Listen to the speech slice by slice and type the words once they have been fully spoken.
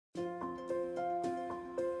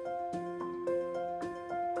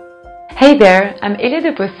Hey there, I'm Elie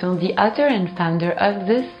de Bosson, the author and founder of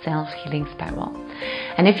The Self-Healing Spiral.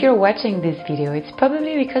 And if you're watching this video, it's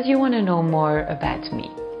probably because you want to know more about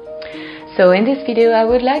me. So in this video, I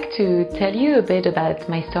would like to tell you a bit about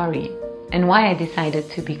my story and why I decided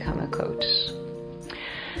to become a coach.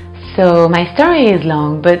 So my story is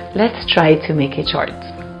long, but let's try to make it short.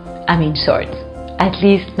 I mean short, at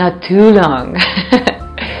least not too long.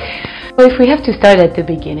 So if we have to start at the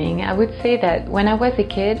beginning, I would say that when I was a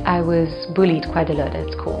kid, I was bullied quite a lot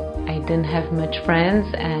at school. I didn't have much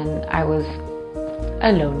friends and I was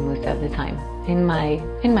alone most of the time in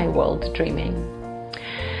my world, dreaming.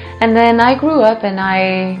 And then I grew up and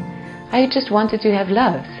I just wanted to have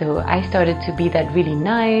love. So I started to be that really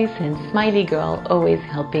nice and smiley girl, always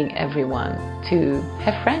helping everyone to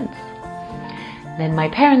have friends. Then my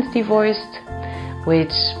parents divorced,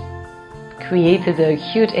 which created a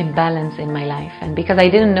huge imbalance in my life, and because I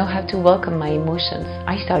didn't know how to welcome my emotions,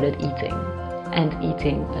 I started eating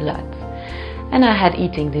a lot, and I had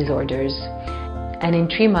eating disorders, and in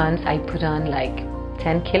 3 months I put on like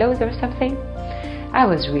 10 kilos or something. I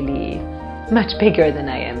was really much bigger than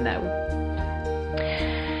I am now.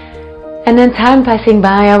 And then time passing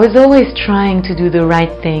by, I was always trying to do the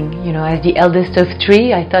right thing. You know, as the eldest of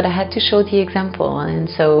 3, I thought I had to show the example, and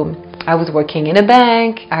so I was working in a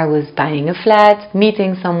bank, I was buying a flat,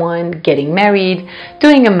 meeting someone, getting married,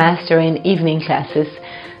 doing a master in evening classes,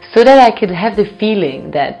 so that I could have the feeling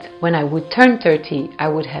that when I would turn 30, I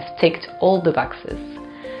would have ticked all the boxes.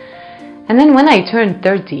 And then when I turned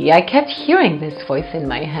 30, I kept hearing this voice in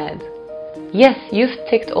my head. Yes, you've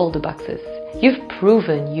ticked all the boxes. You've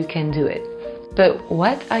proven you can do it. But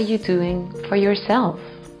what are you doing for yourself?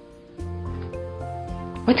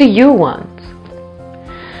 What do you want?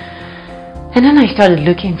 And then I started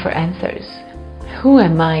looking for answers. Who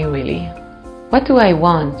am I really? What do I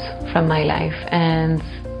want from my life? And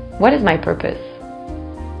what is my purpose?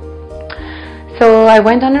 So I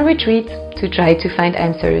went on a retreat to try to find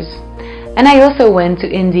answers. And I also went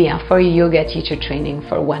to India for a yoga teacher training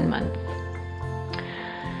for 1 month.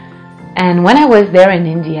 And when I was there in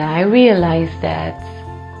India, I realized that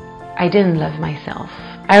I didn't love myself.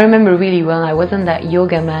 I remember really well, I was on that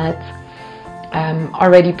yoga mat,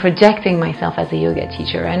 already projecting myself as a yoga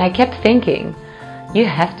teacher, and I kept thinking, you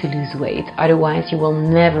have to lose weight, otherwise you will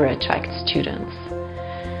never attract students.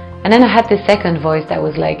 And then I had the second voice that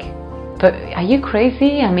was like, but are you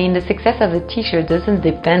crazy? I mean, the success of a teacher doesn't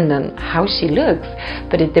depend on how she looks,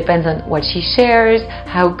 but it depends on what she shares,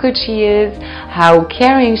 how good she is, how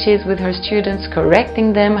caring she is with her students,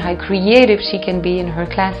 correcting them, how creative she can be in her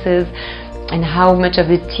classes, and how much of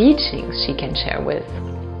the teachings she can share with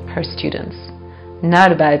her students.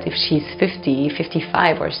 Not about if she's 50,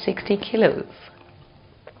 55 or 60 kilos.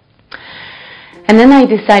 And then I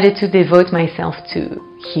decided to devote myself to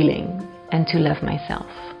healing and to love myself.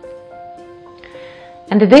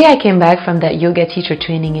 And the day I came back from that yoga teacher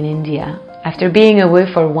training in India, after being away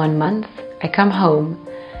for 1 month, I come home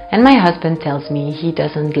and my husband tells me he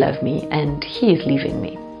doesn't love me and he is leaving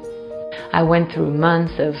me. I went through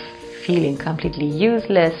months of feeling completely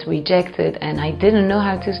useless, rejected, and I didn't know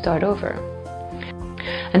how to start over.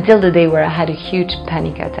 Until the day where I had a huge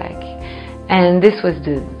panic attack. And this was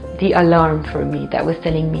the alarm for me that was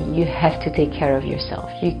telling me, you have to take care of yourself.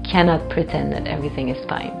 You cannot pretend that everything is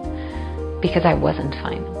fine. Because I wasn't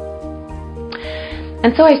fine.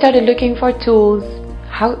 And so I started looking for tools.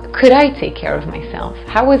 How could I take care of myself?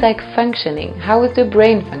 How was I functioning? How was the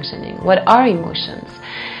brain functioning? What are emotions?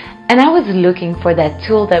 And I was looking for that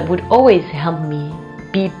tool that would always help me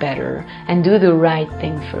be better and do the right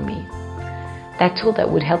thing for me. That tool that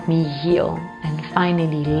would help me heal and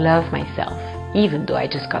finally love myself, even though I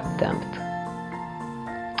just got dumped.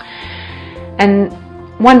 And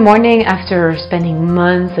one morning, after spending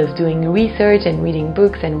months of doing research and reading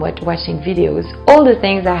books and watching videos, all the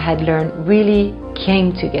things I had learned really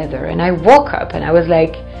came together. And I woke up and I was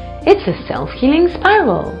like, it's a self-healing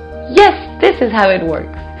spiral. Yes, this is how it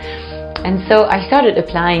works. And so I started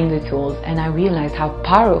applying the tools and I realized how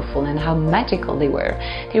powerful and how magical they were.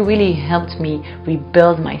 They really helped me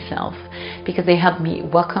rebuild myself because they helped me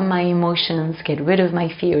welcome my emotions, get rid of my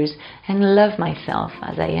fears, and love myself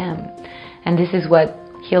as I am. And this is what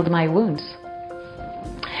healed my wounds.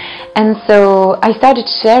 And so I started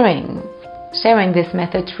sharing this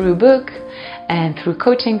method through a book and through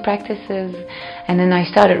coaching practices. And then I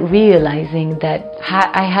started realizing that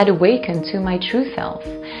I had awakened to my true self.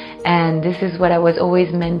 And this is what I was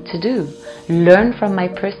always meant to do. Learn from my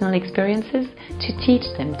personal experiences to teach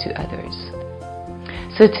them to others.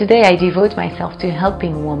 So today I devote myself to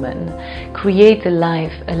helping women create a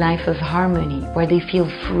life of harmony where they feel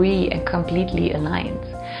free and completely aligned.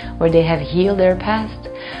 where they have healed their past,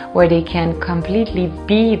 where they can completely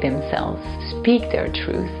be themselves, speak their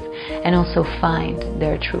truth, and also find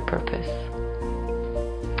their true purpose.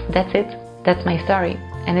 That's it. That's my story.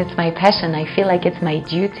 And it's my passion. I feel like it's my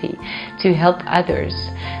duty to help others,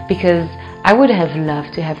 because I would have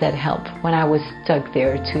loved to have that help when I was stuck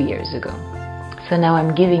there 2 years ago. So now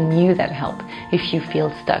I'm giving you that help if you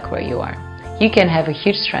feel stuck where you are. You can have a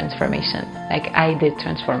huge transformation, like I did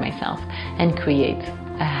transform myself, and create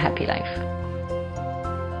a happy life.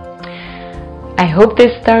 I hope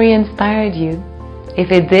this story inspired you.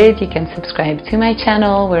 If it did, you can subscribe to my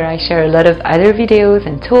channel where I share a lot of other videos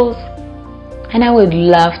and tools. And I would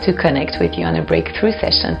love to connect with you on a breakthrough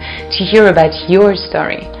session to hear about your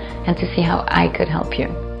story and to see how I could help you.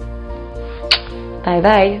 Bye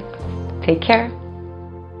bye. Take care.